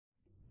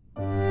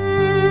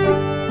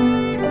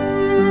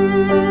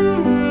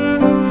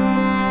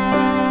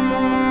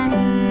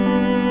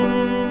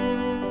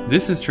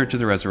This is Church of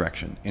the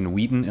Resurrection in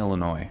Wheaton,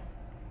 Illinois.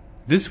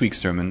 This week's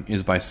sermon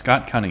is by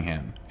Scott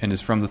Cunningham and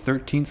is from the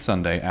 13th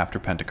Sunday after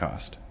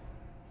Pentecost.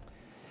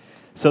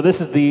 So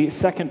this is the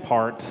second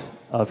part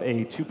of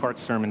a two-part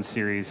sermon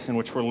series in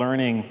which we're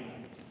learning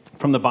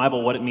from the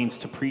Bible what it means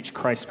to preach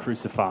Christ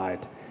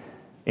crucified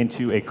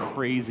into a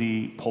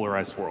crazy,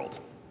 polarized world.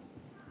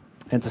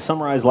 And to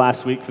summarize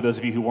last week, for those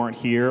of you who weren't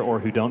here or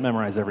who don't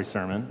memorize every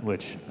sermon,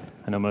 which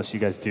I know most of you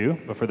guys do,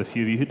 but for the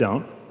few of you who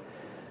don't,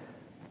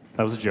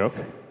 that was a joke.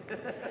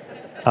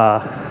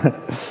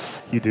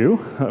 You do?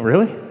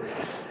 Really?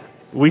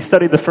 We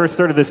studied the first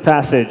third of this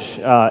passage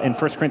in 1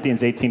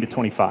 Corinthians 18 to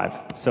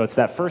 25. So it's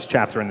that first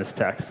chapter in this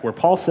text where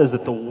Paul says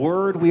that the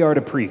word we are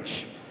to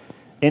preach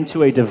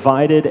into a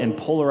divided and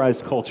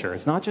polarized culture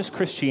is not just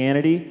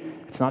Christianity,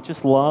 it's not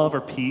just love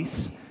or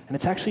peace, and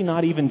it's actually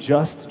not even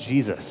just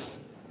Jesus.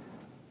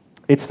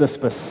 It's the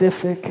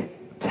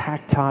specific,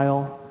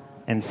 tactile,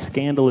 and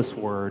scandalous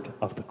word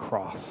of the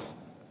cross.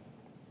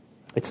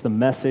 It's the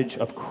message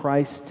of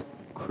Christ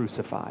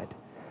crucified.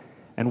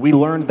 And we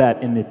learned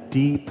that in the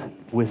deep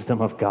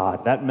wisdom of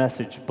God. That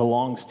message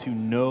belongs to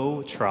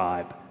no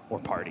tribe or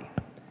party.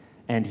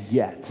 And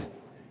yet,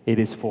 it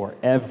is for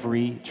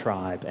every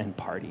tribe and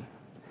party.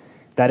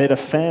 That it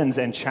offends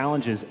and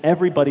challenges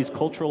everybody's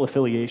cultural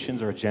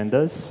affiliations or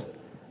agendas.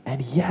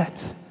 And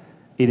yet,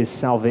 it is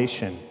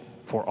salvation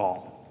for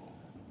all.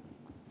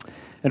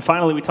 And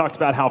finally, we talked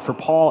about how for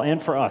Paul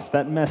and for us,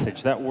 that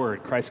message, that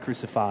word, Christ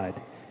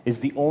crucified, is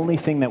the only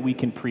thing that we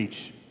can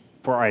preach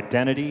for our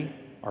identity,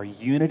 our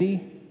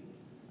unity,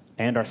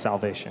 and our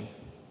salvation.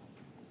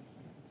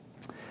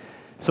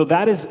 So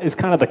that is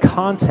kind of the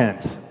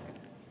content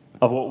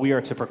of what we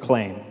are to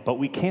proclaim. But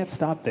we can't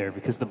stop there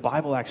because the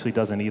Bible actually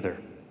doesn't either.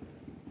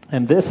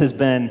 And this has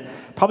been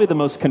probably the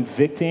most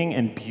convicting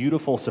and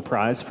beautiful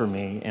surprise for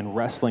me in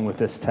wrestling with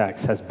this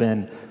text has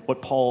been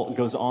what Paul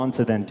goes on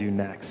to then do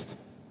next.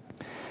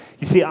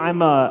 You see,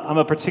 I'm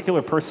a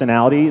particular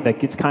personality that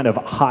gets kind of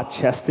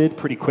hot-chested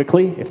pretty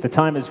quickly. If the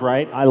time is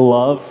right, I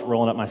love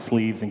rolling up my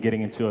sleeves and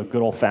getting into a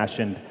good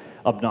old-fashioned,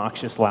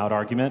 obnoxious, loud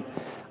argument.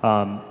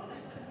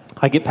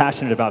 I get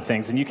passionate about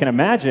things, and you can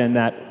imagine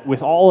that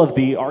with all of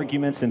the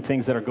arguments and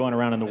things that are going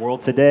around in the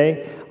world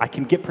today, I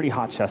can get pretty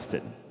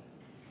hot-chested.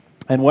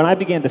 And when I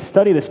began to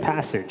study this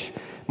passage,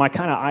 my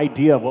kind of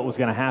idea of what was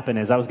going to happen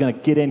is I was going to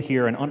get in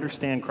here and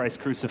understand Christ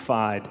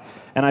crucified,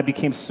 and I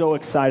became so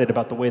excited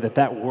about the way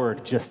that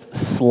word just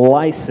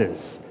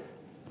slices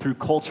through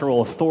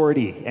cultural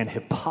authority and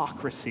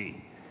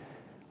hypocrisy,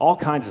 all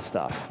kinds of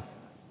stuff.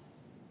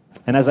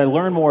 And as I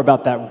learn more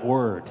about that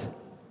word,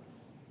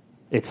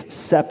 it's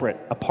separate,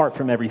 apart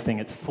from everything.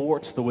 It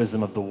thwarts the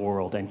wisdom of the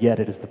world, and yet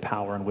it is the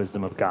power and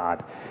wisdom of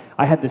God.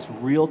 I had this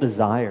real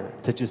desire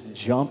to just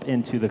jump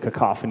into the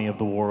cacophony of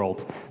the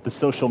world, the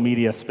social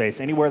media space,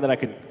 anywhere that I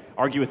could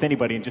argue with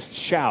anybody and just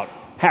shout,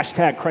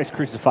 hashtag Christ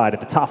crucified at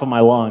the top of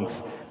my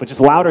lungs, but just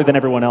louder than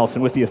everyone else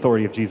and with the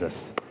authority of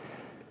Jesus.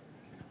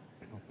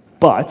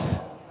 But,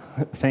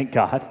 thank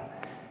God,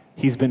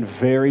 he's been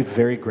very,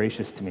 very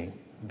gracious to me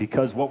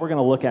because what we're going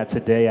to look at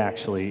today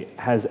actually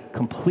has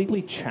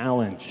completely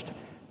challenged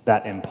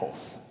that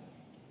impulse.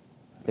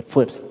 It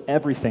flips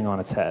everything on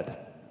its head.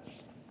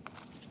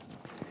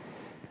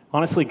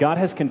 Honestly, God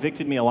has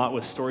convicted me a lot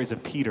with stories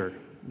of Peter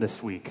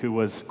this week, who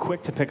was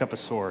quick to pick up a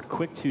sword,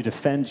 quick to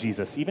defend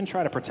Jesus, even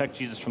try to protect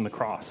Jesus from the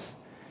cross.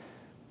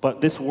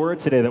 But this word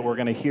today that we're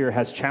going to hear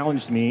has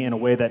challenged me in a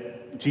way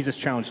that Jesus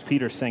challenged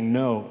Peter, saying,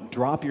 no,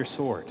 drop your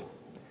sword.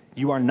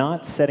 You are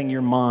not setting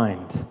your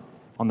mind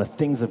on the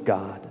things of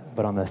God,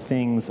 but on the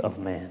things of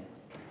man.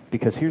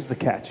 Because here's the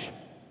catch.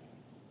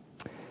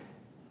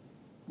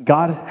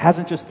 God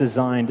hasn't just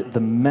designed the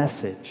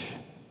message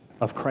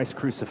of Christ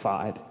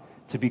crucified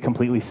to be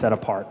completely set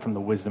apart from the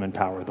wisdom and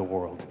power of the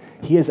world.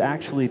 He has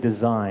actually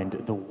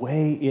designed the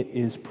way it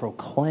is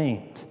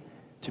proclaimed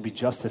to be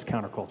just as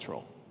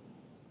countercultural.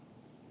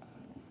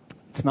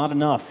 It's not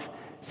enough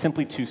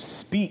simply to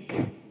speak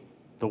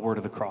the word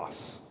of the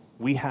cross.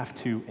 We have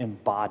to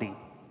embody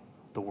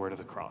the word of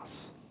the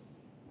cross.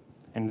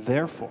 And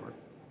therefore,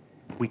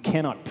 we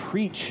cannot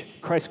preach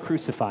Christ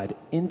crucified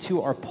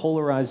into our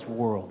polarized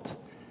world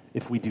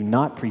if we do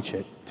not preach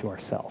it to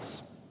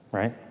ourselves,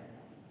 right?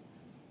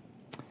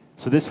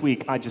 So this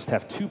week, I just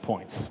have 2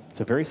 points. It's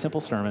a very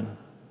simple sermon.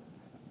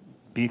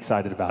 Be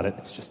excited about it.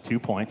 It's just 2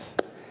 points.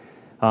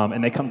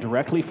 And they come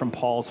directly from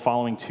Paul's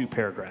following 2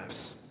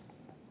 paragraphs.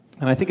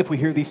 And I think if we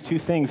hear these 2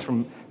 things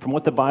from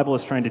what the Bible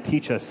is trying to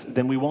teach us,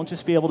 then we won't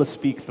just be able to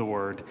speak the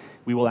word,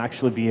 we will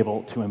actually be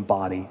able to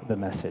embody the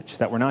message.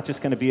 That we're not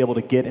just going to be able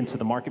to get into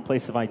the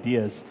marketplace of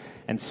ideas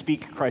and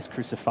speak Christ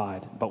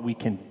crucified, but we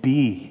can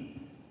be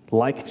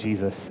like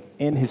Jesus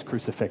in his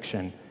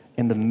crucifixion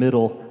in the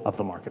middle of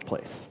the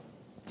marketplace.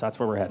 So that's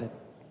where we're headed.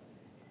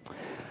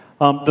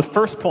 The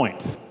first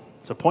point,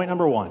 so point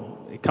number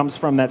 1, it comes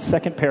from that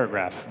second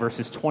paragraph,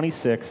 verses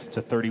 26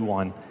 to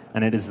 31,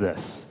 and it is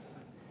this.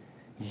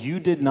 You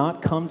did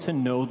not come to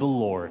know the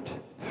Lord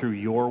through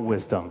your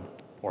wisdom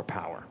or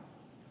power.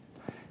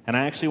 And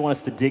I actually want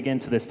us to dig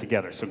into this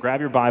together. So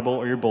grab your Bible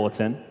or your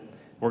bulletin.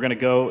 We're going to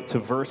go to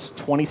verse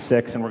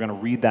 26, and we're going to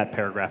read that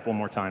paragraph one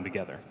more time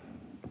together.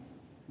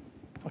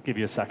 I'll give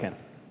you a second.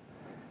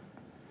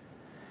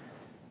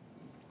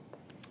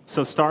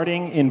 So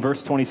starting in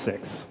verse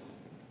 26,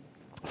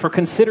 "For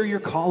consider your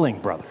calling,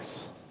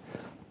 brothers.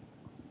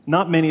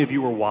 Not many of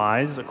you were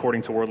wise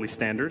according to worldly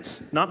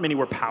standards. Not many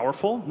were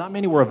powerful. Not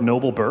many were of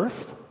noble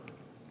birth.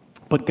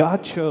 But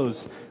God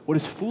chose what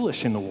is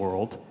foolish in the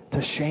world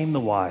to shame the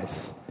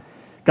wise.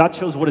 God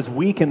chose what is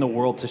weak in the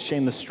world to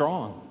shame the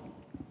strong.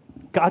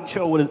 God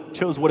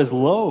chose what is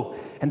low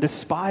and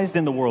despised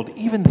in the world,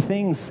 even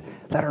things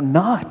that are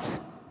not,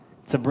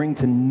 to bring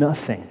to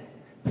nothing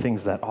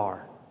things that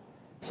are,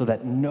 so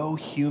that no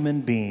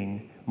human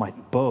being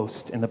might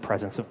boast in the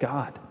presence of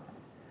God.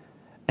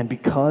 And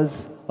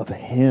because of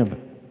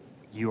him,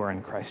 you are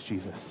in Christ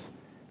Jesus,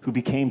 who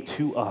became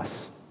to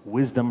us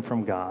wisdom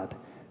from God,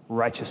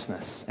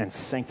 righteousness and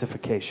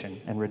sanctification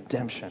and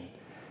redemption,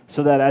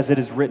 so that as it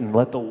is written,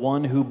 let the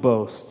one who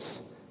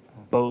boasts,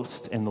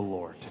 boast in the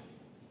Lord."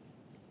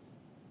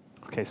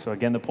 Okay, so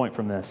again, the point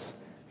from this,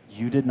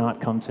 you did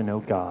not come to know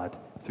God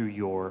through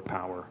your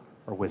power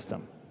or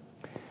wisdom.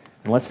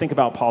 And let's think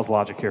about Paul's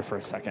logic here for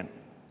a second.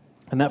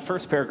 In that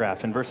first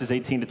paragraph, in verses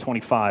 18 to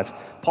 25,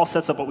 Paul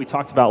sets up what we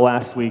talked about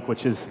last week,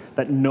 which is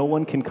that no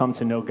one can come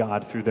to know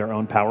God through their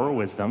own power or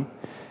wisdom,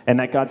 and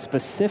that God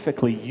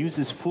specifically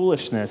uses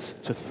foolishness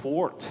to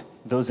thwart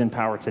those in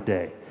power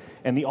today.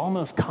 And the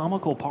almost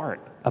comical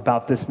part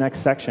about this next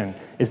section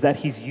is that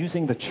he's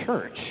using the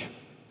church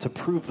to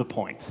prove the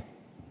point.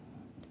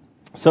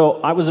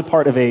 So I was a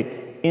part of a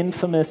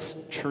infamous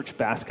church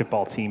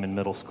basketball team in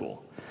middle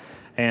school.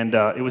 And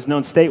it was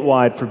known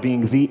statewide for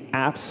being the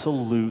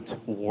absolute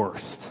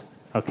worst.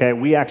 Okay,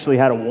 we actually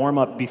had a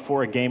warm-up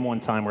before a game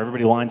one time where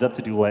everybody lines up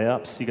to do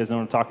layups. You guys know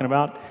what I'm talking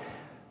about?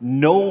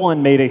 No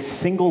one made a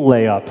single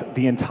layup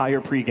the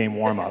entire pregame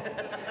warm-up.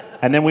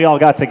 And then we all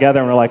got together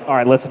and we're like, all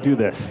right, let's do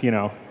this, you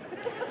know.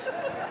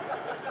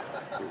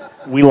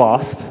 We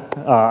lost.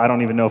 I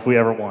don't even know if we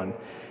ever won.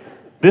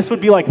 This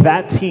would be like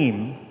that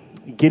team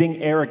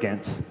getting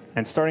arrogant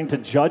and starting to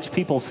judge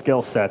people's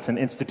skill sets and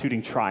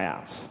instituting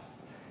tryouts.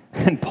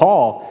 And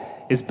Paul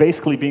is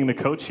basically being the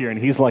coach here, and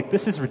he's like,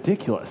 this is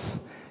ridiculous.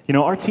 You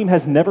know, our team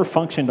has never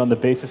functioned on the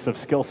basis of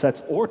skill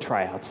sets or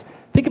tryouts.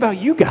 Think about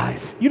you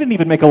guys. You didn't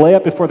even make a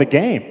layup before the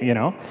game, you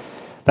know.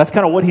 That's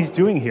kind of what he's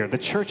doing here. The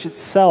church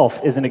itself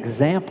is an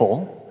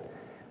example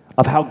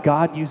of how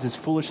God uses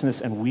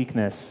foolishness and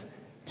weakness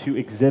to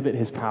exhibit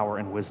his power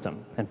and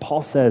wisdom. And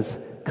Paul says,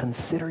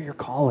 consider your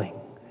calling.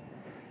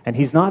 And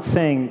he's not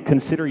saying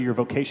consider your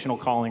vocational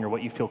calling or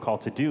what you feel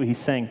called to do. He's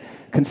saying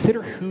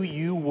consider who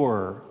you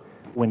were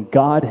when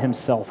God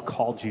himself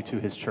called you to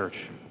his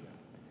church.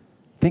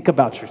 Think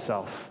about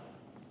yourself.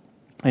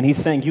 And he's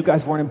saying you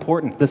guys weren't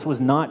important. This was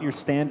not your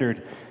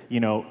standard, you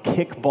know,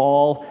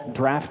 kickball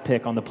draft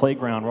pick on the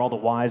playground where all the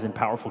wise and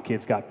powerful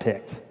kids got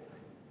picked.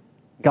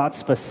 God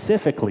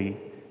specifically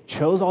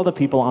chose all the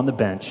people on the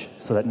bench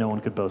so that no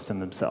one could boast in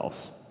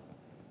themselves.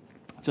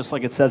 Just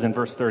like it says in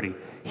verse 30,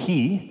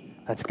 he,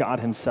 that's God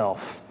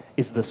himself,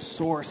 is the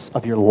source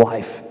of your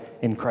life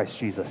in Christ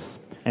Jesus.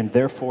 And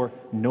therefore,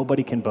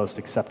 nobody can boast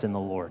except in the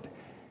Lord.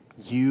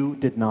 You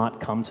did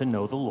not come to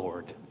know the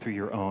Lord through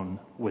your own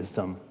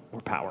wisdom or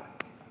power.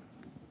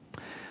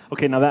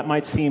 Okay, now that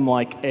might seem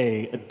like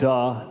a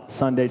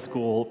Sunday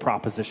school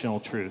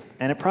propositional truth,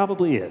 and it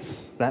probably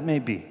is. That may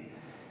be.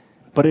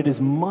 But it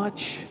is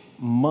much,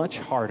 much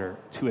harder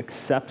to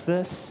accept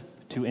this,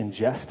 to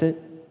ingest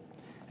it,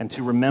 and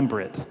to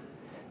remember it,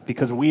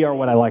 because we are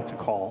what I like to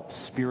call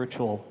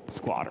spiritual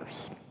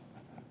squatters.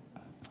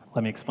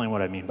 Let me explain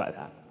what I mean by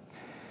that.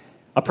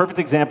 A perfect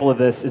example of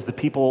this is the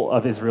people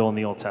of Israel in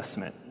the Old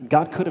Testament.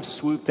 God could have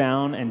swooped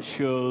down and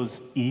chose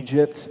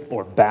Egypt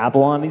or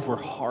Babylon. These were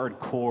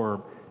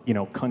hardcore,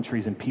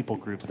 countries and people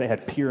groups. They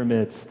had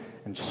pyramids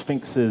and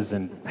sphinxes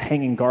and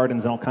hanging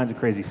gardens and all kinds of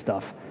crazy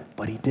stuff.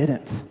 But he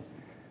didn't.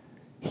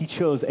 He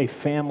chose a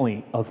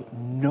family of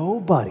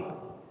nobody,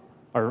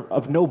 or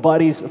of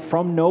nobodies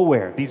from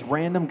nowhere, these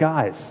random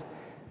guys,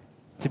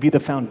 to be the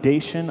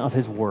foundation of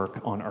his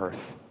work on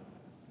earth.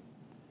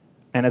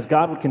 And as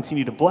God would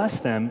continue to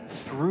bless them,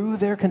 through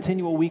their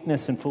continual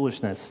weakness and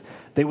foolishness,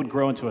 they would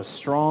grow into a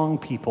strong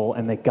people,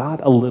 and they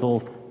got a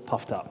little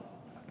puffed up.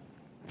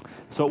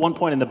 So at one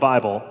point in the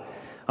Bible,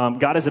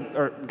 God's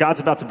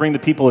about to bring the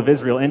people of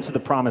Israel into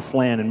the promised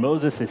land, and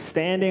Moses is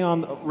standing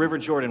on the River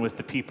Jordan with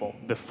the people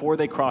before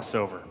they cross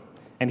over.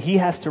 And he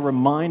has to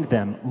remind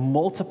them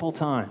multiple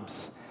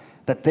times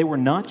that they were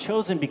not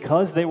chosen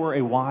because they were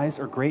a wise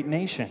or great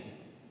nation,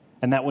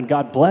 and that when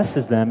God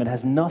blesses them, it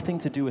has nothing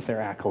to do with their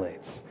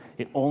accolades.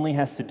 It only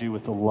has to do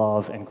with the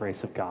love and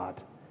grace of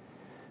God.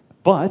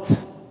 But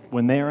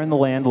when they are in the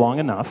land long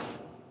enough,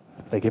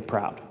 they get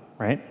proud,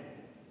 right?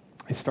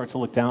 They start to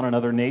look down on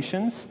other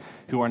nations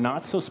who are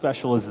not so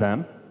special as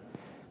them.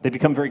 They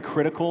become very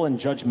critical and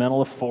judgmental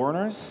of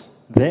foreigners.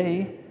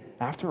 They,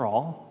 after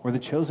all, were the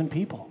chosen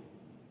people.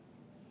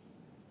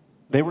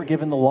 They were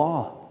given the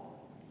law,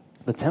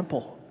 the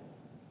temple,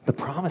 the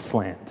promised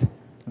land.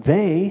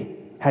 They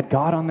had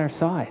God on their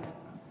side.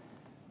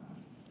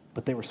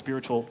 but they were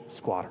spiritual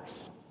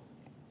squatters.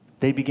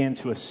 They began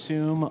to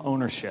assume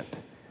ownership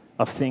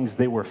of things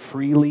they were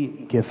freely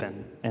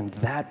given, and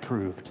that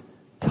proved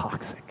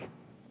toxic.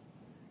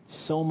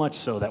 So much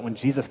so that when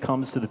Jesus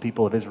comes to the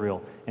people of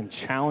Israel and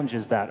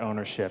challenges that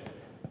ownership,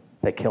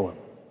 they kill him.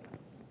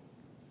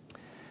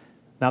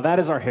 Now that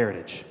is our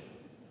heritage.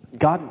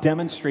 God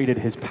demonstrated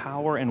his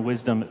power and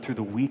wisdom through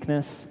the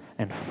weakness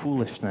and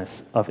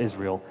foolishness of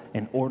Israel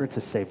in order to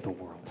save the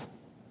world.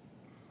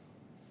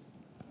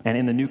 And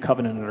in the new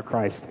covenant under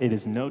Christ, it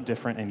is no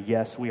different, and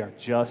yes, we are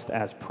just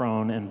as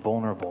prone and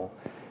vulnerable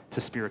to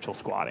spiritual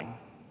squatting.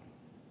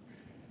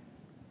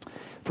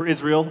 For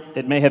Israel,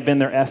 it may have been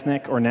their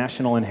ethnic or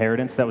national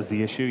inheritance that was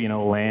the issue,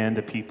 land,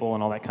 a people,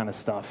 and all that kind of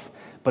stuff.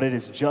 But it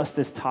is just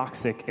as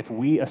toxic if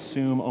we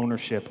assume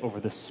ownership over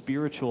the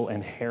spiritual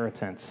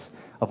inheritance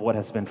of what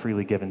has been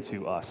freely given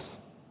to us.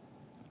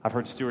 I've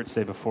heard Stuart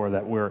say before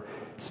that we're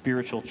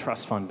spiritual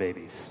trust fund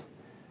babies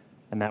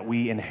and that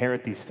we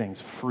inherit these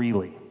things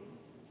freely.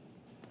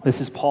 This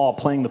is Paul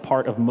playing the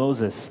part of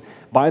Moses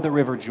by the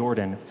river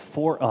Jordan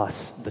for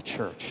us, the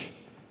church.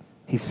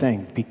 He's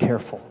saying, be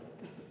careful.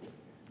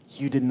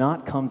 You did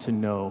not come to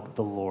know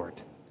the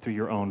Lord through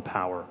your own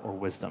power or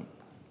wisdom.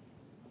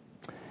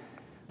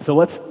 So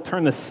let's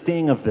turn the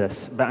sting of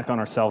this back on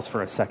ourselves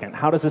for a second.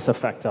 How does this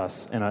affect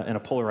us in a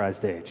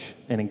polarized age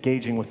and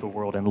engaging with the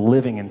world and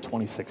living in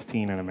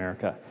 2016 in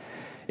America?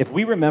 If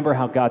we remember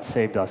how God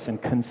saved us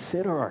and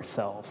consider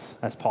ourselves,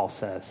 as Paul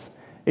says,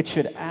 it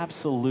should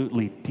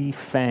absolutely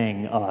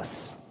defang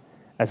us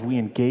as we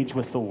engage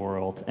with the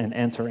world and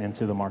enter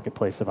into the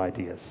marketplace of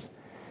ideas.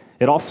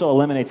 It also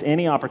eliminates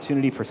any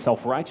opportunity for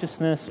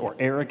self-righteousness or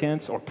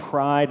arrogance or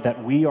pride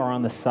that we are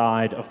on the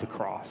side of the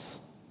cross.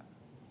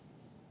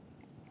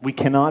 We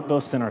cannot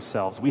boast in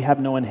ourselves. We have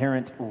no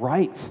inherent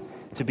right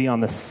to be on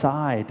the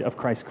side of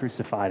Christ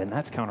crucified, and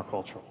that's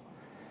countercultural.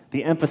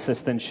 The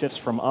emphasis then shifts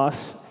from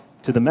us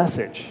to the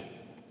message.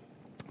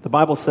 The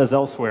Bible says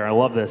elsewhere, I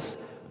love this,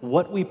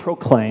 what we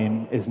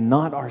proclaim is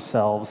not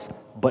ourselves,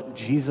 but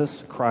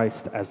Jesus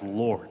Christ as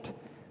Lord,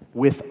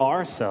 with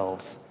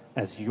ourselves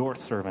as your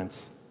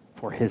servants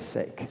for his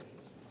sake.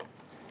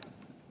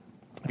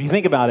 If you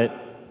think about it,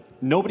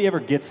 nobody ever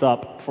gets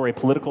up for a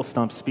political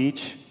stump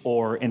speech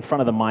or in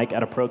front of the mic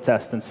at a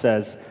protest and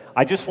says,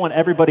 I just want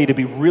everybody to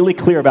be really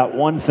clear about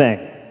one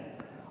thing.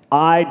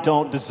 I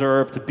don't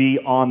deserve to be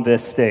on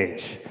this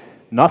stage.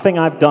 Nothing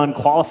I've done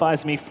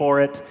qualifies me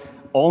for it.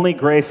 Only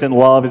grace and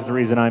love is the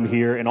reason I'm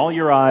here. In all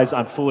your eyes,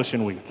 I'm foolish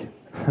and weak.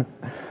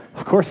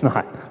 Of course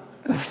not.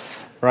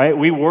 Right?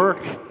 We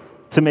work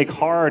to make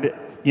hard,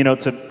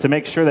 to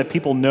make sure that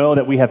people know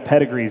that we have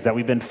pedigrees, that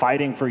we've been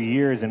fighting for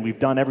years and we've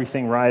done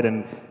everything right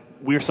and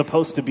we're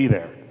supposed to be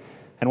there.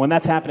 And when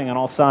that's happening on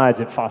all sides,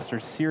 it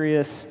fosters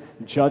serious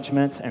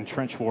judgment and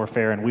trench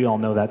warfare, and we all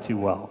know that too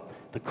well.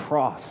 The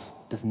cross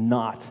does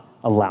not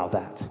allow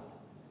that.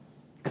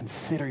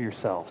 Consider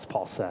yourselves,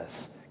 Paul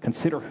says.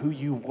 Consider who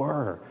you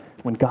were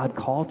when God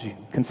called you.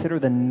 Consider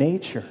the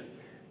nature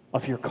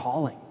of your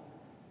calling.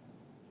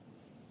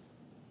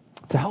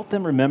 To help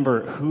them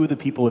remember who the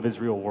people of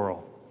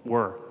Israel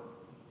were,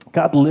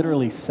 God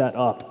literally set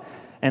up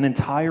an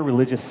entire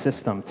religious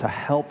system to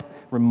help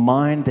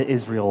remind the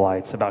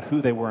Israelites about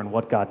who they were and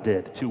what God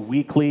did, to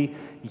weekly,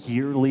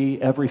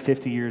 yearly, every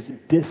 50 years,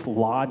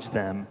 dislodge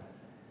them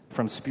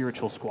from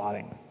spiritual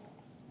squatting.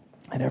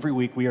 And every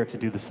week we are to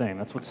do the same.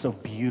 That's what's so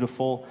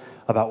beautiful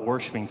about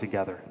worshiping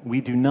together.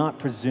 We do not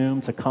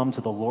presume to come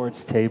to the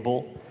Lord's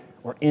table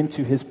or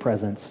into his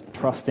presence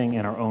trusting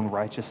in our own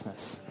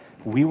righteousness.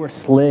 We were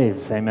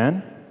slaves,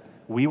 amen?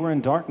 We were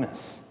in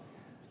darkness.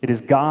 It is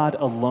God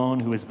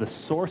alone who is the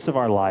source of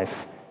our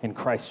life in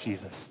Christ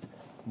Jesus.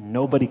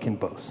 Nobody can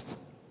boast.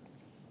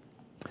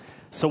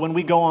 So when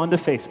we go on to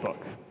Facebook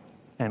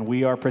and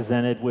we are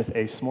presented with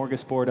a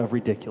smorgasbord of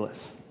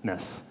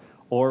ridiculousness,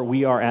 or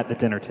we are at the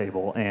dinner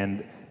table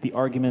and the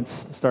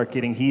arguments start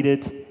getting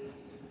heated,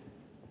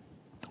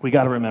 we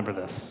got to remember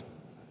this.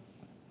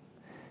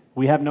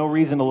 We have no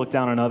reason to look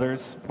down on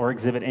others or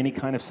exhibit any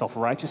kind of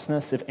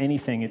self-righteousness. If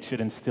anything, it should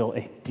instill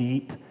a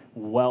deep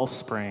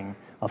wellspring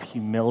of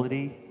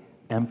humility,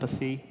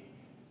 empathy,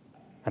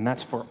 and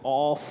that's for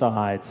all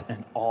sides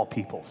and all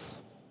peoples.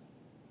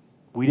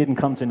 We didn't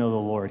come to know the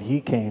Lord. He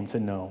came to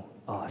know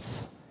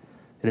us.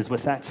 It is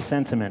with that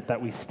sentiment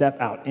that we step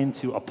out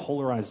into a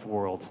polarized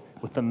world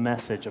with the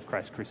message of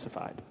Christ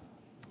crucified.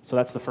 So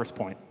that's the first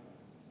point.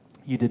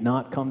 You did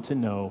not come to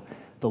know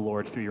the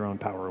Lord through your own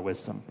power or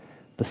wisdom.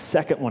 The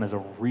second one is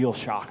a real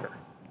shocker,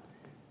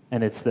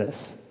 and it's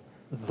this.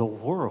 The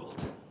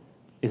world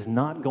is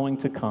not going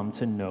to come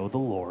to know the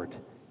Lord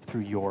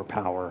through your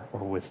power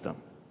or wisdom.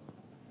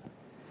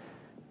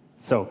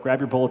 So grab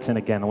your bulletin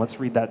again, and let's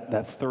read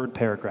that third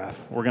paragraph.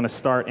 We're going to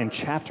start in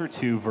chapter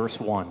 2, verse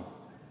 1.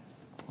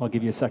 I'll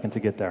give you a second to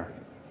get there.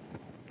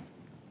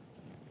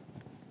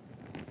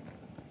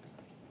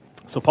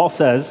 So Paul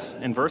says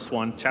in verse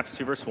 1, chapter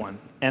 2, verse 1,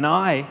 And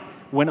I,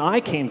 when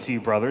I came to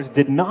you, brothers,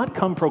 did not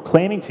come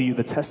proclaiming to you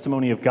the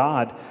testimony of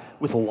God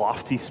with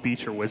lofty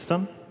speech or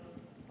wisdom,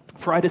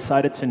 for I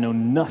decided to know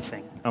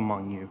nothing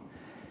among you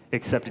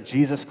except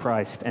Jesus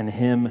Christ and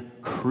him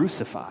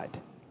crucified.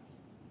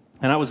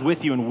 And I was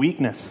with you in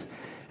weakness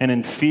and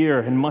in fear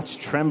and much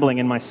trembling,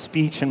 and my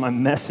speech and my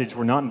message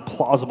were not in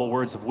plausible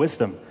words of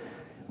wisdom,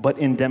 but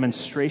in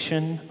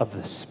demonstration of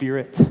the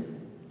Spirit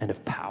and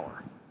of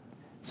power,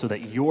 so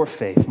that your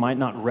faith might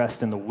not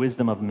rest in the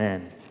wisdom of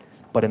men,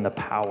 but in the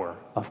power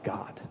of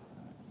God.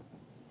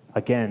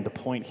 Again, the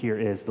point here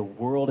is the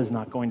world is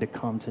not going to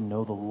come to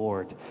know the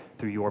Lord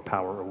through your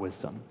power or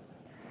wisdom.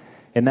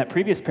 In that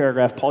previous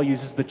paragraph, Paul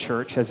uses the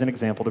church as an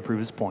example to prove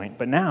his point,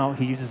 but now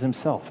he uses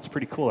himself. It's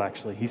pretty cool,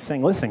 actually. He's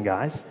saying, listen,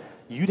 guys,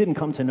 you didn't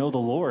come to know the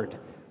Lord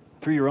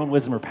through your own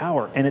wisdom or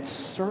power, and it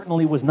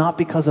certainly was not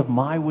because of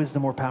my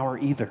wisdom or power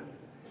either.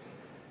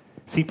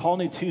 See, Paul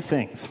knew two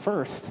things.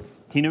 First,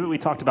 he knew what we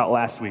talked about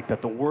last week,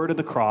 that the word of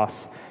the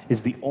cross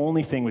is the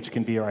only thing which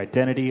can be our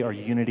identity, our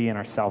unity, and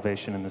our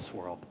salvation in this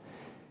world.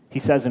 He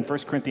says in 1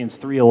 Corinthians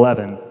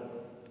 3:11,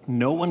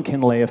 no one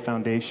can lay a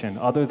foundation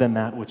other than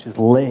that which is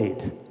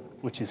laid,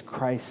 which is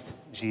Christ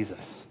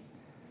Jesus.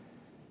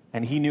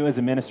 And he knew as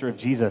a minister of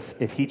Jesus,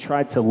 if he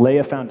tried to lay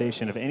a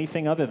foundation of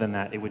anything other than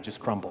that, it would just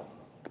crumble.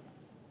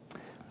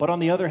 But on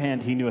the other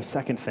hand, he knew a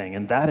second thing,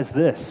 and that is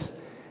this,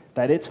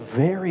 that it's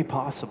very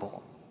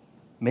possible,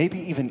 maybe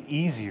even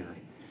easier,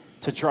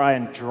 to try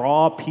and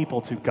draw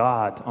people to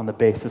God on the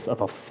basis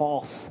of a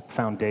false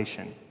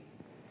foundation.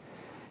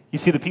 You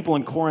see, the people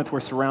in Corinth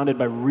were surrounded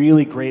by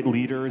really great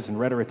leaders and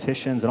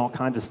rhetoricians and all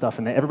kinds of stuff,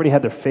 and everybody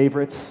had their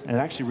favorites, and it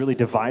actually really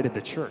divided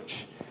the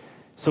church.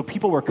 So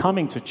people were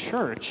coming to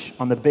church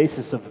on the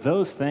basis of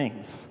those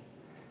things.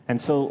 And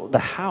so the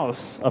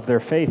house of their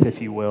faith,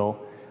 if you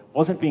will,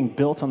 wasn't being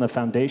built on the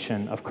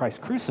foundation of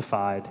Christ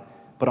crucified,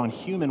 but on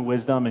human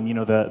wisdom and,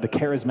 the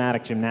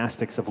charismatic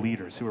gymnastics of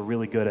leaders who were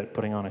really good at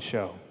putting on a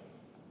show.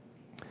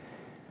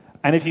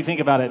 And if you think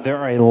about it, there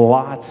are a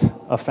lot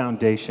of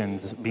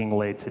foundations being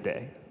laid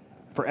today.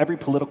 For every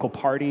political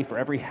party, for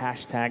every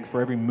hashtag,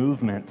 for every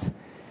movement,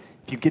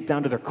 if you get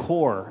down to their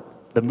core,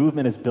 the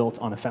movement is built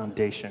on a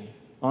foundation,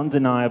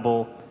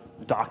 undeniable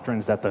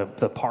doctrines that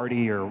the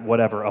party or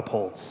whatever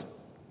upholds.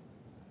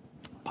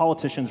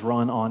 Politicians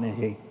run on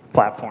a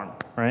platform,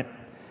 right?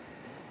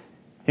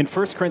 In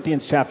 1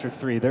 Corinthians chapter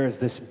 3, there is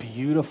this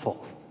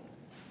beautiful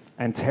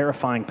and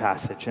terrifying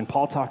passage, and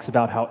Paul talks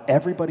about how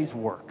everybody's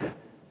work,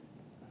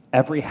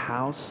 every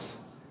house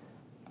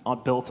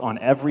built on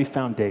every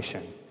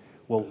foundation,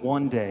 will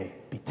one day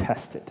be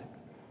tested.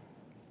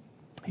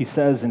 He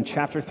says in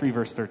chapter 3,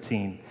 verse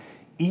 13,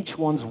 each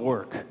one's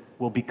work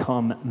will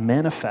become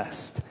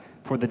manifest,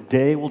 for the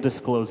day will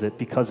disclose it,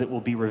 because it will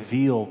be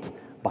revealed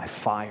by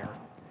fire.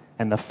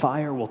 And the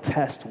fire will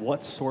test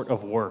what sort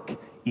of work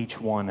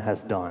each one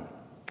has done.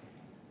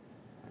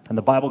 And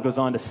the Bible goes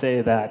on to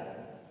say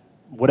that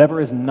whatever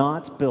is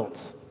not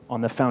built on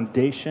the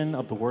foundation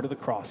of the word of the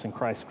cross and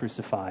Christ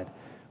crucified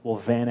will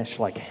vanish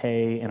like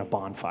hay in a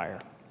bonfire.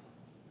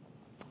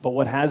 But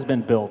what has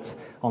been built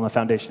on the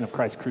foundation of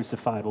Christ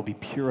crucified will be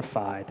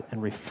purified and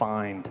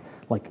refined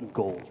like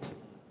gold.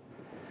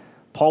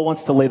 Paul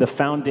wants to lay the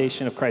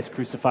foundation of Christ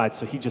crucified,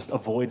 so he just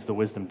avoids the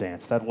wisdom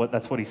dance.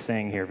 That's what he's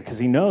saying here, because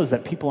he knows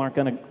that people aren't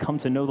going to come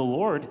to know the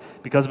Lord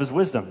because of his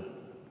wisdom.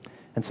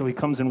 And so he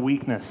comes in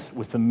weakness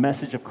with the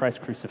message of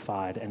Christ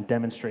crucified and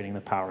demonstrating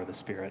the power of the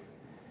Spirit.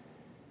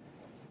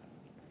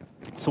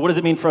 So what does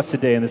it mean for us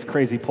today in this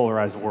crazy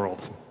polarized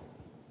world,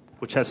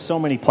 which has so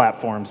many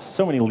platforms,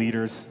 so many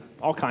leaders,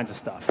 all kinds of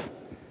stuff?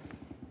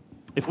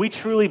 If we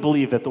truly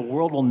believe that the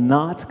world will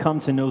not come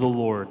to know the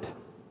Lord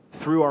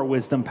through our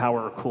wisdom,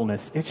 power, or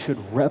coolness, it should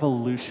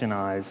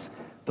revolutionize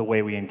the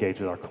way we engage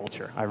with our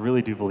culture. I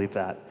really do believe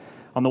that.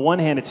 On the one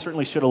hand, it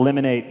certainly should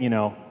eliminate,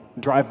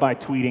 drive-by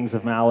tweetings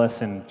of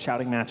malice and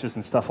shouting matches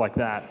and stuff like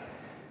that.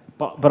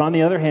 But on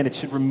the other hand, it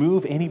should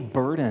remove any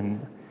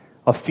burden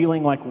of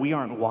feeling like we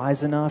aren't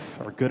wise enough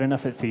or good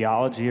enough at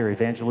theology or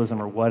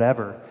evangelism or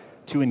whatever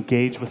to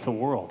engage with the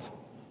world.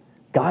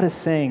 God is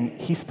saying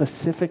he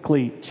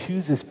specifically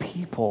chooses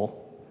people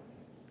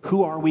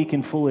who are weak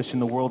and foolish in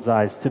the world's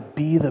eyes to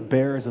be the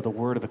bearers of the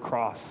word of the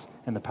cross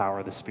and the power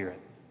of the Spirit.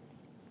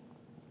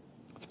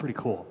 It's pretty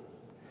cool.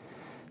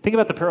 Think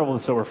about the parable of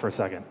the sower for a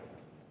second.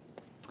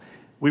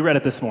 We read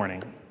it this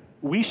morning.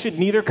 We should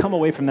neither come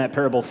away from that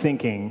parable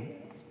thinking,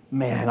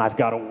 man, I've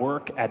got to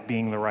work at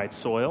being the right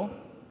soil,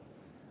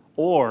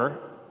 or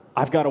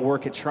I've got to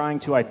work at trying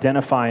to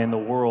identify in the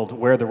world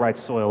where the right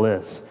soil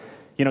is.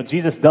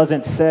 Jesus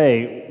doesn't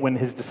say, when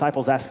his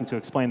disciples asked him to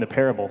explain the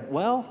parable,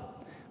 well,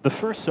 the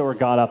first sower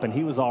got up and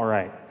he was all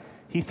right.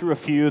 He threw a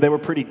few, they were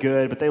pretty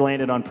good, but they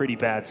landed on pretty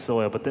bad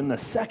soil. But then the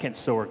second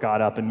sower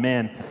got up and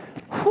man,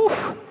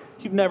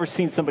 you've never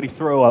seen somebody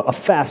throw a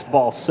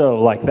fastball so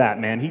like that,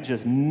 man. He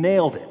just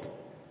nailed it.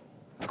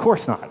 Of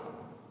course not.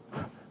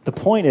 The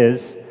point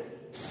is,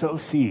 sow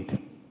seed.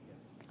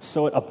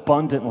 Sow it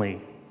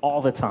abundantly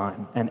all the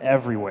time and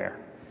everywhere.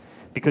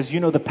 Because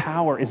the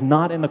power is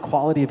not in the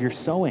quality of your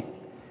sowing,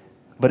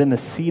 but in the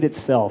seed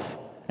itself,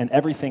 and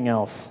everything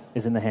else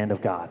is in the hand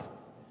of God.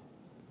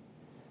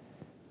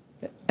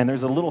 And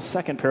there's a little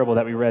second parable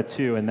that we read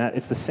too, and that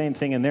it's the same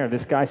thing in there.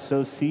 This guy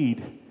sows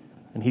seed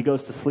And he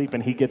goes to sleep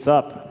and he gets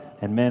up,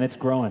 and man, it's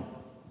growing.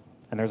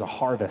 And there's a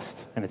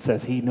harvest, and it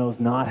says he knows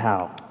not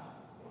how.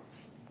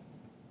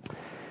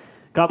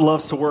 God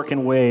loves to work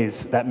in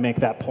ways that make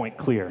that point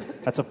clear.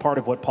 That's a part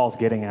of what Paul's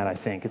getting at, I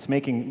think. It's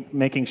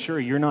making sure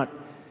you're not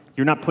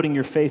putting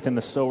your faith in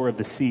the sower of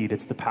the seed.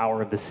 It's the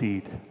power of the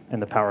seed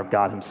and the power of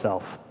God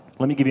himself.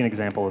 Let me give you an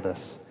example of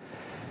this.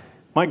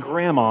 My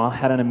grandma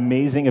had an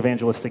amazing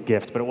evangelistic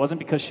gift, but it wasn't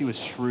because she was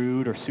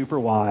shrewd or super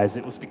wise.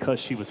 It was because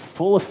she was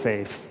full of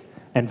faith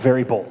and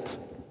very bold.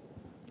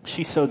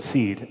 She sowed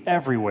seed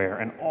everywhere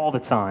and all the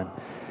time.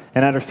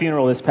 And at her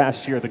funeral this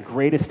past year, the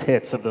greatest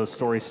hits of those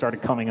stories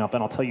started coming up,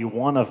 and I'll tell you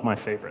one of my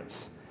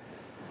favorites.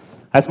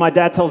 As my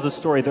dad tells the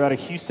story, they're at a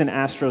Houston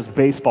Astros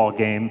baseball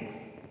game,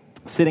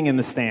 sitting in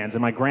the stands,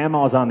 and my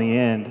grandma's on the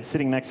end,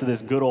 sitting next to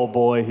this good old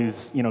boy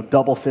who's,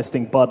 double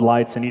fisting Bud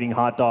Lights and eating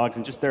hot dogs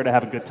and just there to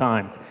have a good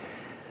time.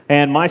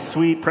 And my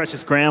sweet,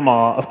 precious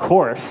grandma, of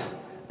course,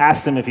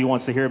 asked him if he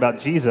wants to hear about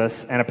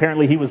Jesus, and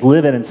apparently he was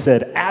livid and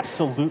said,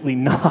 absolutely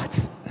not.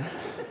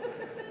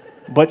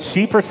 But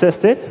she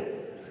persisted,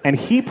 and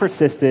he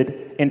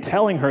persisted in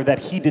telling her that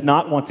he did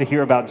not want to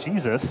hear about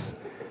Jesus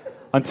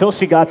until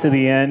she got to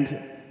the end,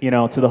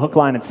 to the hook,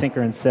 line, and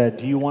sinker and said,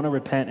 do you want to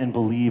repent and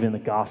believe in the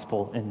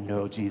gospel and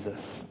know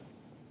Jesus?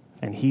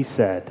 And he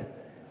said,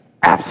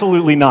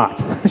 absolutely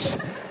not.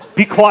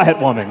 Be quiet,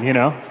 woman,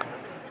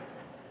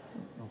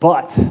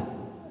 But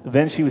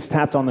then she was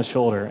tapped on the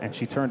shoulder, and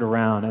she turned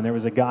around, and there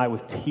was a guy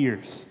with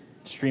tears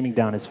streaming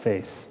down his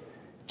face,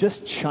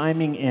 just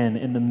chiming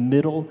in the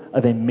middle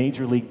of a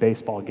Major League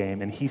Baseball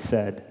game, and he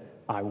said,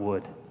 I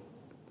would.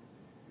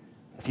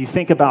 If you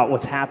think about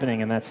what's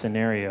happening in that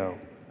scenario,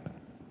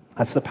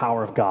 that's the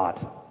power of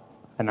God,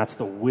 and that's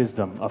the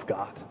wisdom of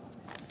God.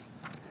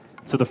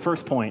 So the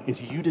first point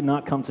is you did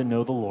not come to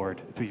know the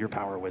Lord through your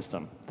power or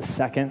wisdom. The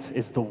second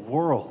is the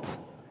world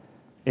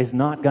is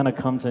not going to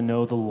come to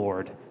know the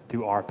Lord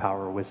through our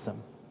power or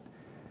wisdom.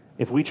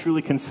 If we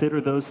truly consider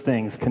those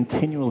things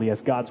continually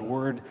as God's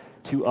word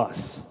to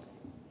us,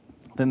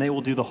 then they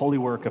will do the holy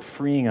work of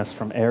freeing us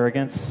from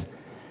arrogance,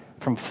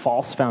 from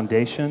false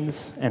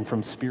foundations, and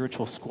from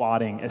spiritual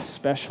squatting,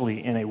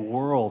 especially in a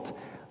world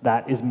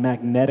that is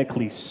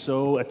magnetically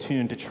so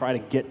attuned to try to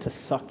get to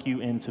suck you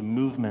into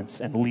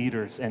movements and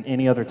leaders and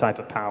any other type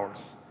of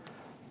powers.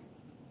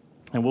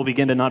 And we'll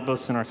begin to not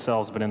boast in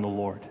ourselves, but in the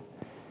Lord.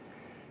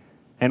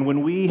 And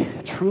when we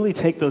truly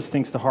take those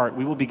things to heart,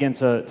 we will begin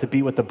to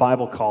be what the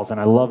Bible calls, and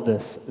I love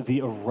this,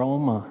 the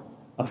aroma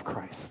of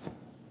Christ.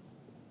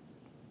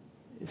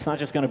 It's not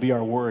just going to be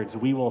our words.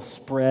 We will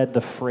spread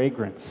the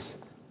fragrance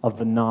of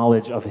the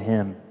knowledge of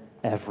Him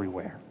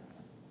everywhere.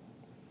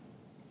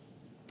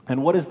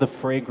 And what is the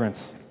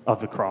fragrance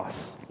of the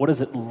cross? What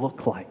does it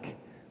look like?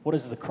 What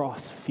does the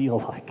cross feel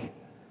like?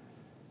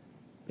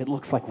 It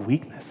looks like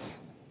weakness.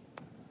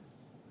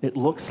 It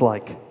looks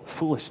like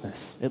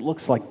foolishness. It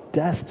looks like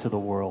death to the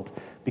world,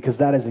 because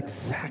that is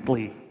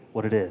exactly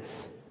what it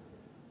is.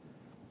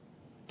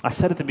 I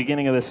said at the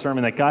beginning of this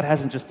sermon that God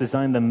hasn't just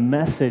designed the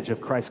message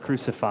of Christ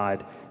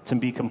crucified to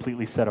be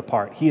completely set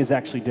apart. He has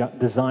actually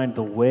designed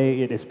the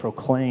way it is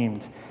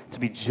proclaimed to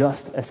be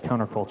just as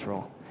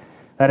countercultural.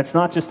 That it's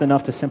not just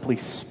enough to simply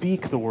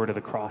speak the word of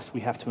the cross,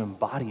 we have to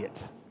embody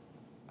it.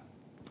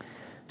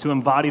 To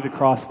embody the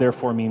cross,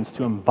 therefore, means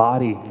to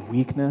embody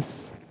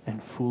weakness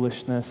and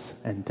foolishness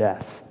and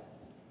death.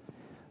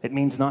 It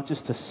means not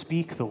just to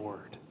speak the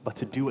word, but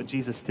to do what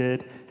Jesus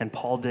did and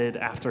Paul did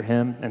after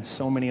him and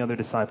so many other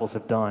disciples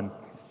have done,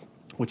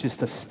 which is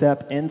to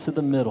step into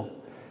the middle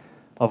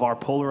of our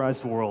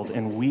polarized world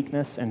in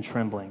weakness and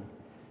trembling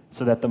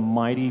so that the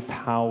mighty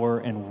power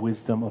and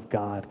wisdom of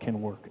God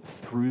can work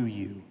through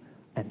you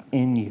and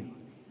in you.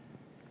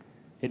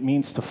 It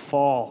means to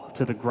fall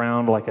to the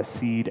ground like a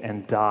seed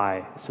and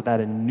die so that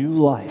in new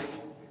life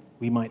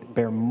we might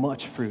bear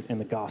much fruit in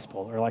the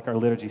gospel, or like our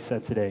liturgy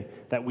said today,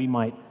 that we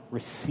might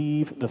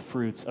receive the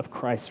fruits of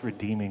Christ's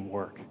redeeming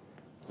work.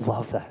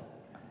 Love that.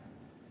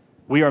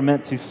 We are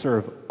meant to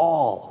serve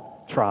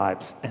all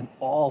tribes and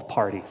all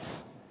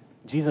parties.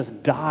 Jesus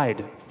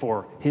died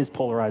for his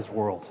polarized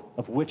world,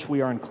 of which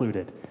we are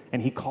included,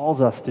 and he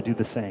calls us to do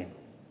the same.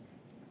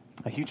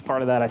 A huge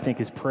part of that, I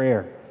think, is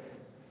prayer,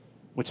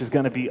 which is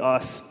going to be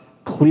us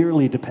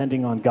clearly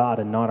depending on God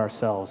and not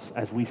ourselves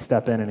as we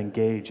step in and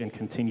engage and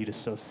continue to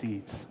sow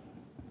seeds.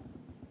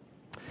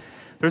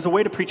 There's a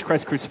way to preach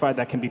Christ crucified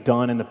that can be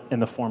done in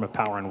the form of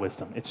power and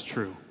wisdom. It's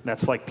true.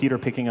 That's like Peter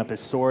picking up his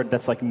sword.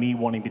 That's like me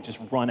wanting to just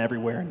run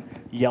everywhere and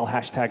yell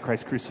hashtag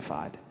Christ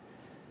crucified.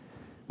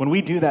 When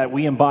we do that,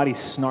 we embody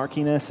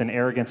snarkiness and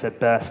arrogance at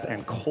best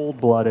and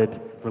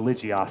cold-blooded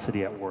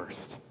religiosity at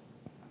worst.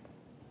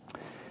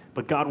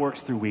 But God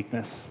works through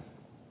weakness.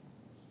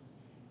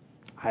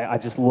 I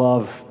just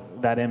love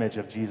that image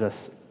of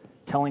Jesus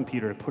telling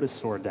Peter to put his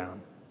sword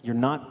down. You're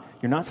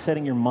not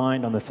setting your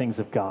mind on the things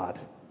of God.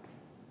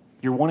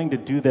 You're wanting to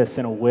do this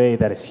in a way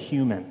that is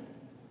human.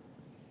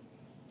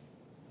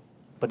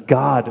 But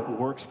God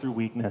works through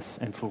weakness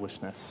and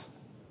foolishness,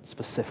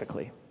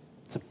 specifically.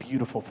 It's a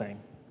beautiful thing.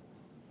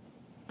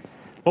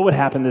 What would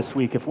happen this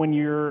week if when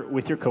you're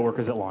with your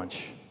coworkers at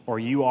lunch, or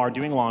you are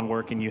doing lawn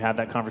work and you have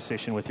that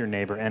conversation with your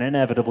neighbor, and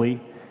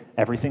inevitably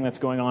everything that's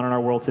going on in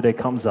our world today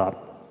comes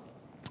up,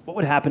 what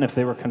would happen if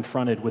they were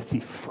confronted with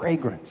the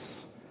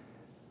fragrance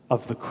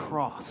of the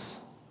cross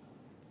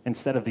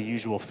instead of the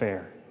usual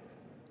fare?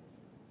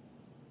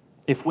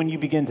 If when you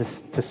begin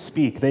to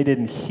speak, they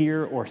didn't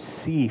hear or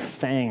see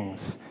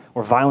fangs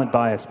or violent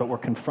bias, but were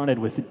confronted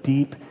with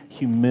deep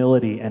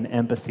humility and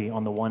empathy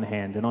on the one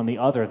hand, and on the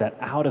other, that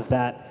out of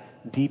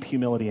that deep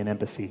humility and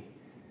empathy,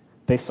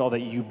 they saw that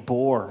you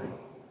bore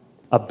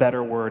a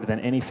better word than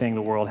anything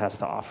the world has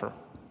to offer.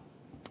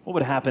 What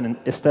would happen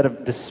instead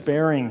of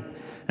despairing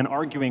and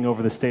arguing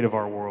over the state of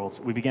our world,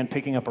 we began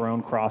picking up our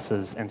own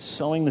crosses and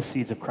sowing the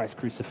seeds of Christ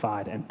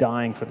crucified and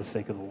dying for the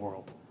sake of the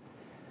world?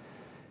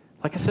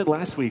 Like I said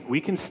last week,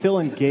 we can still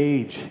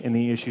engage in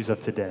the issues of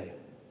today.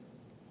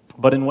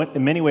 But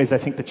in many ways, I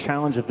think the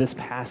challenge of this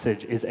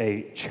passage is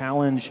a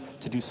challenge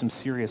to do some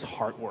serious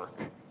heart work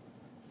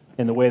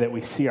in the way that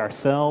we see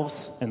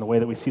ourselves, in the way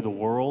that we see the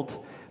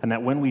world, and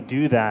that when we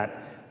do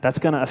that, that's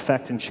going to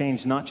affect and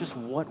change not just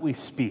what we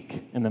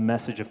speak in the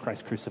message of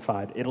Christ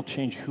crucified, it'll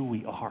change who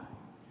we are,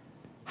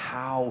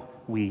 how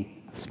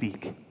we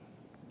speak.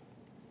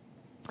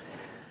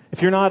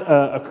 If you're not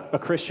a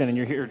Christian and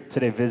you're here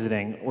today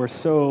visiting, we're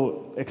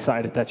so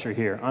excited that you're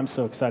here. I'm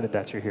so excited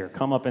that you're here.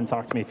 Come up and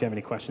talk to me if you have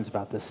any questions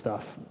about this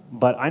stuff.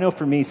 But I know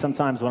for me,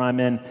 sometimes when I'm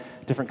in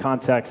different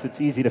contexts,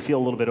 it's easy to feel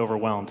a little bit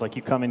overwhelmed. Like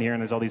you come in here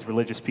and there's all these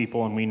religious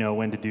people and we know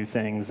when to do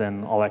things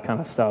and all that kind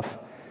of stuff.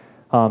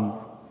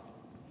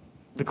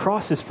 The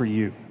cross is for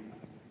you.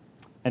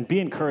 And be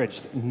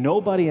encouraged.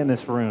 Nobody in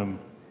this room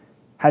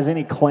has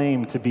any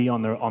claim to be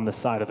on the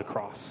side of the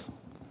cross.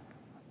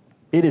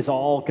 It is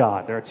all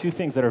God. There are two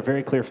things that are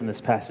very clear from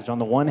this passage. On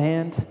the one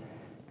hand,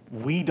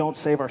 we don't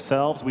save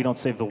ourselves. We don't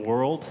save the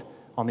world.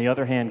 On the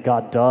other hand,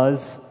 God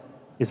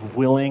is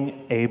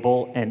willing,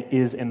 able, and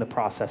is in the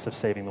process of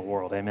saving the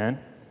world. Amen?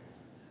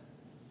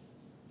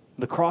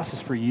 The cross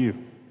is for you.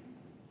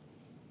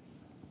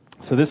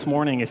 So this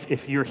morning,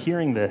 if you're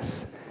hearing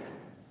this,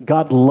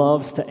 God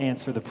loves to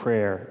answer the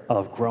prayer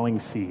of growing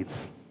seeds.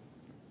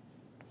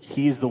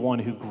 He's the one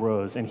who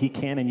grows, and He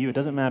can in you. It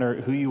doesn't matter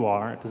who you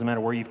are. It doesn't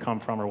matter where you've come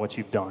from or what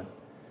you've done.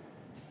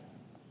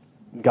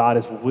 God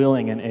is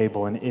willing and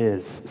able and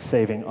is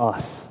saving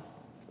us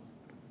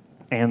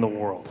and the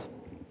world.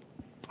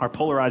 Our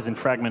polarized and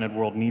fragmented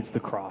world needs the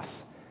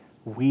cross.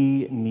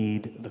 We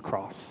need the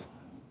cross.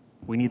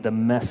 We need the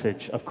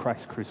message of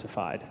Christ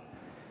crucified.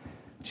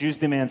 Jews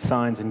demand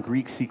signs and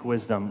Greeks seek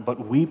wisdom,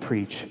 but we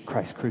preach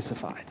Christ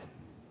crucified.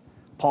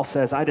 Paul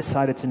says, I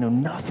decided to know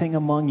nothing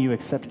among you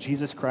except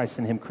Jesus Christ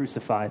and Him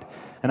crucified.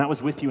 And I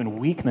was with you in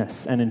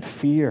weakness and in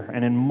fear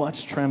and in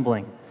much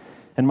trembling.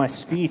 And my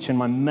speech and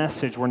my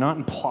message were not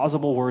in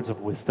plausible words of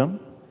wisdom,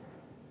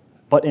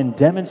 but in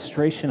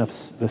demonstration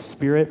of the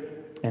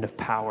Spirit and of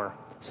power,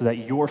 so that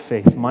your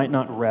faith might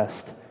not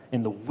rest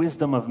in the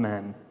wisdom of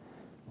men,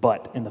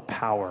 but in the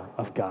power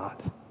of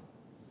God.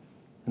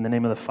 In the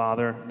name of the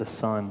Father, the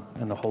Son,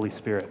 and the Holy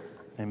Spirit.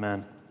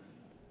 Amen.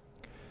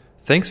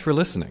 Thanks for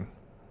listening.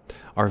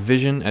 Our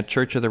vision at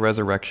Church of the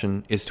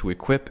Resurrection is to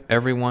equip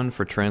everyone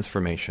for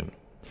transformation.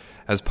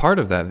 As part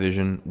of that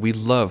vision, we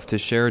love to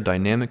share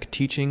dynamic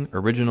teaching,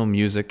 original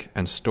music,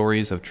 and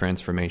stories of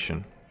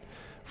transformation.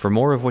 For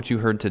more of what you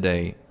heard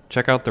today,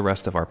 check out the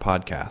rest of our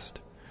podcast.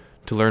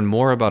 To learn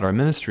more about our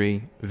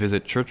ministry,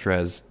 visit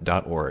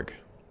churchres.org.